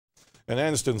An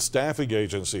Anniston staffing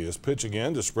agency is pitching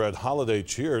in to spread holiday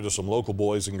cheer to some local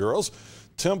boys and girls.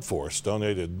 Temp Force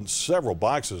donated several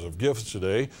boxes of gifts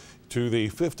today to the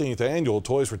 15th annual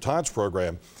Toys for Tots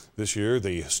program. This year,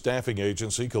 the staffing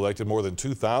agency collected more than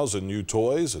 2,000 new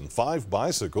toys and 5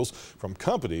 bicycles from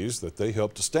companies that they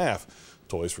helped to staff.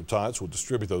 Toys for Tots will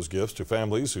distribute those gifts to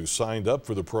families who signed up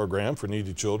for the program for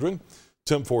needy children.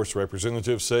 Temp Force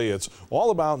representatives say it's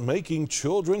all about making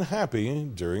children happy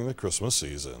during the Christmas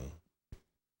season.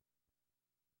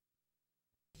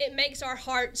 It makes our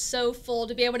heart so full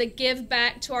to be able to give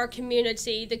back to our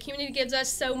community. The community gives us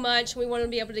so much. We want to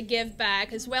be able to give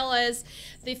back, as well as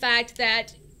the fact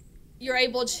that you're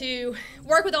able to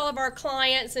work with all of our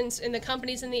clients and the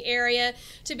companies in the area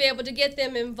to be able to get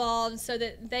them involved so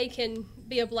that they can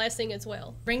be a blessing as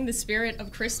well. Bring the spirit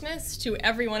of Christmas to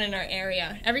everyone in our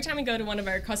area. Every time we go to one of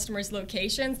our customers'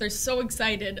 locations, they're so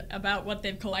excited about what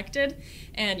they've collected.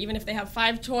 And even if they have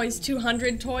 5 toys,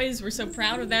 200 toys, we're so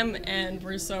proud of them and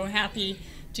we're so happy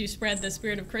to spread the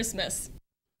spirit of Christmas.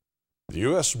 The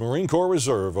U.S. Marine Corps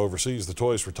Reserve oversees the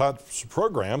Toys for Tots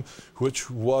program, which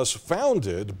was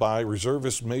founded by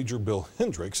reservist Major Bill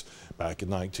Hendricks back in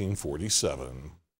 1947.